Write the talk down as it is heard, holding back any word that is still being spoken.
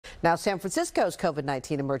Now, San Francisco's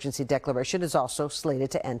COVID-19 emergency declaration is also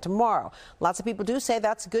slated to end tomorrow. Lots of people do say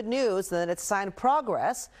that's good news, and that it's a sign of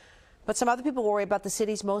progress. But some other people worry about the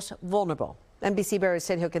city's most vulnerable. NBC Bear's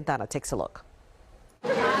Sergio Quintana takes a look.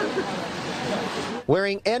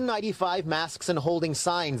 Wearing N95 masks and holding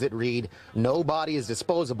signs that read, "No body is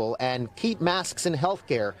disposable" and "Keep masks in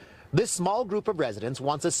healthcare," this small group of residents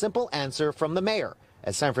wants a simple answer from the mayor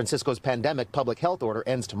as San Francisco's pandemic public health order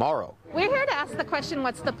ends tomorrow. We're here to ask the question,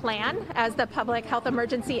 what's the plan as the public health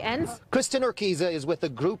emergency ends? Kristen Urquiza is with a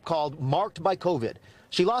group called Marked by COVID.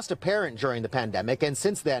 She lost a parent during the pandemic, and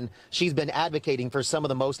since then, she's been advocating for some of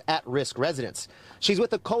the most at-risk residents. She's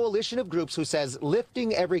with a coalition of groups who says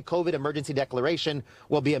lifting every COVID emergency declaration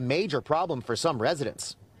will be a major problem for some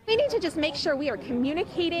residents. We need to just make sure we are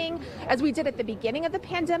communicating, as we did at the beginning of the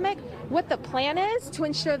pandemic, what the plan is to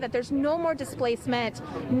ensure that there's no more displacement,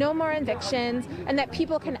 no more evictions, and that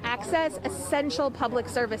people can access essential public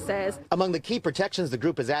services. Among the key protections the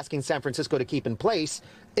group is asking San Francisco to keep in place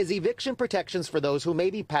is eviction protections for those who may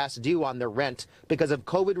be past due on their rent because of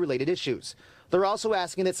COVID-related issues. They're also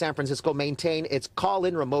asking that San Francisco maintain its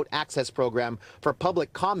call-in remote access program for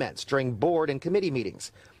public comments during board and committee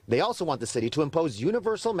meetings. They also want the city to impose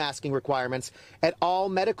universal masking requirements at all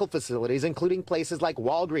medical facilities, including places like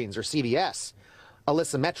Walgreens or CVS.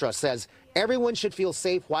 Alyssa Metra says everyone should feel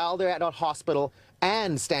safe while they're at a hospital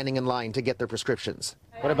and standing in line to get their prescriptions.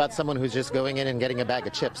 What about someone who's just going in and getting a bag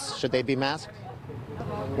of chips? Should they be masked?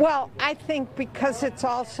 Well, I think because it's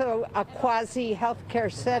also a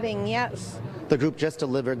quasi-healthcare setting, yes. The group just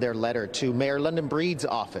delivered their letter to Mayor London Breed's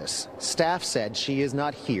office. Staff said she is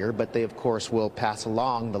not here, but they, of course, will pass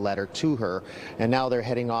along the letter to her. And now they're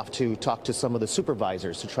heading off to talk to some of the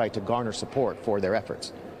supervisors to try to garner support for their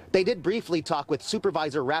efforts. They did briefly talk with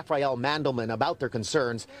Supervisor Raphael Mandelman about their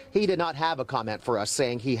concerns. He did not have a comment for us,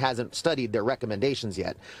 saying he hasn't studied their recommendations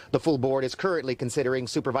yet. The full board is currently considering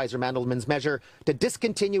Supervisor Mandelman's measure to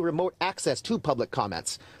discontinue remote access to public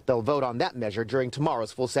comments. They'll vote on that measure during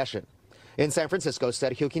tomorrow's full session. In San Francisco,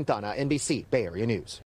 Sergio Quintana, NBC Bay Area News.